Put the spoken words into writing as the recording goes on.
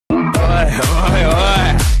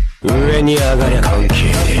上に上がりゃ関係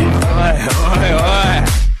ねえ。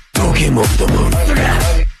どけもっともんすが。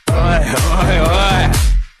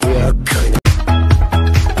厄介な。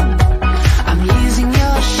I'm using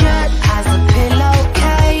your shirt as a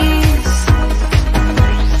pillowcase.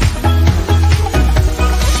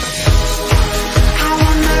 I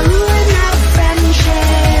wanna ruin our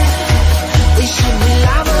friendship. We should be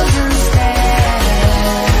lovers instead.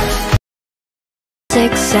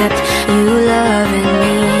 Except you loving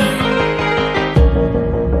me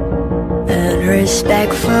and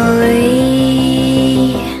respectfully.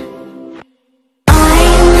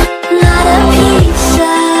 I'm not a piece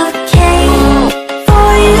of cake for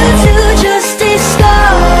you to just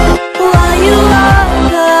discard while you walk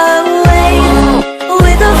away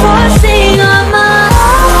with a forcing on my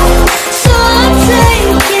heart. So I'm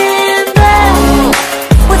taking back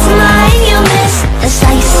what's mine you miss. A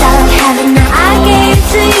slice of heaven that I gave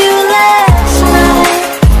to you last night.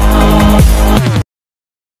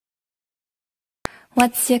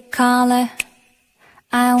 What's your color?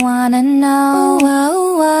 I wanna know.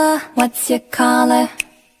 What's your color?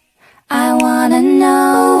 I wanna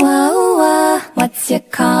know. What's your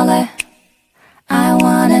color? I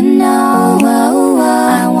wanna know.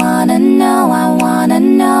 I wanna know. I wanna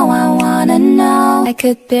know. I wanna know. I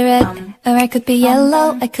could be red, or I could be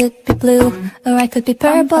yellow. I could be blue, or I could be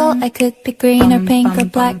purple. I could be green or pink or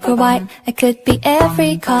black or white. I could be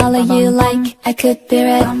every color you like. I could be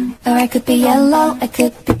red, or I could be yellow. I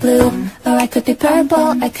could be blue, or I could be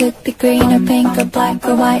purple. I could be green or pink or black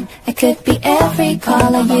or white. I could be every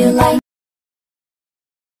color you like.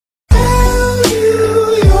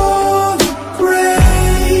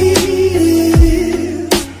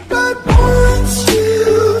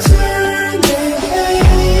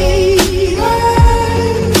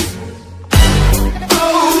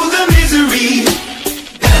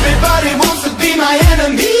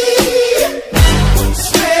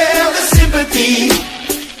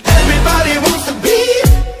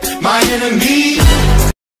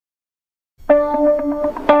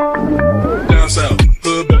 Down south,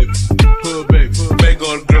 hood baby, make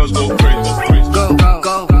all the girls go crazy. Go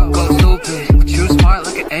stupid. But you smart,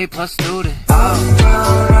 look at A+ student. Up,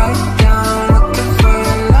 down, right down, looking for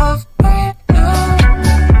your love right now.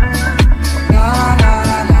 La la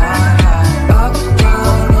la la. Up,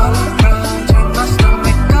 down, all around, turn my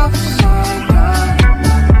stomach upside down.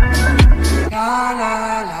 La la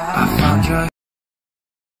la. I found your.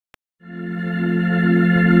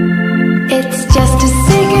 It's just a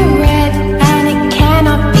cigarette and it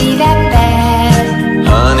cannot be that bad.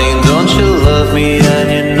 Honey, don't you love me and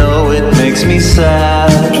you know it makes me sad.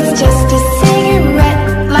 It's just a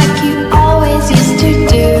cigarette like you always used to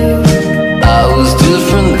do. I was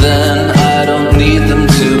different then, I don't need them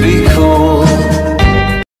to be cool.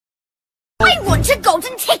 I want a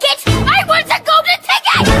golden ticket! I want a golden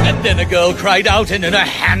ticket! And then a girl cried out and in her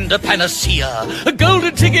hand a panacea. A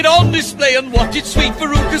golden ticket on display, and what did sweet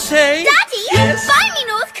Veruca say? Daddy, yes? buy me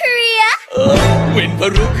North Korea! When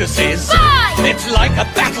Veruca says Buy! it's like a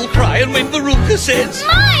battle cry, and when Veruca says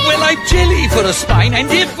Mine! well, I've jelly for a spine, and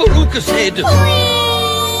if Veruca said Please!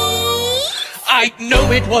 I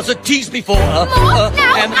know it was a tease before More now,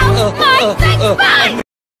 mine, thanks, bye!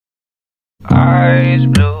 Eyes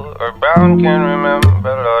blue or brown, can't remember.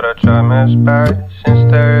 Lord, I tried my best since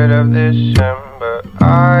 3rd of December.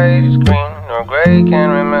 Eyes green or gray,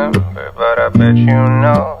 can't remember, but I bet you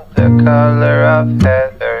know the color of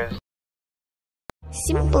feathers.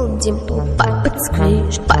 Simple dimple, but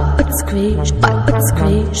squish, but squish, but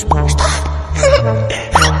squish. Что?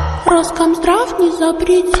 Роскомздрав не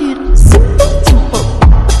запретит. Simple dimple,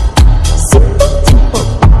 simple dimple,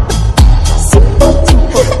 simple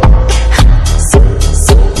dimple.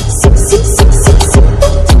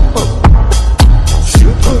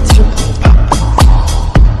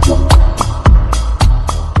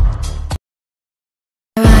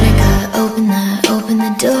 Open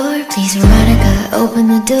the door, please, Veronica, open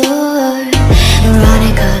the door.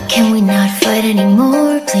 Veronica, can we not fight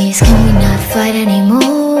anymore? Please, can we not fight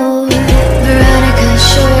anymore?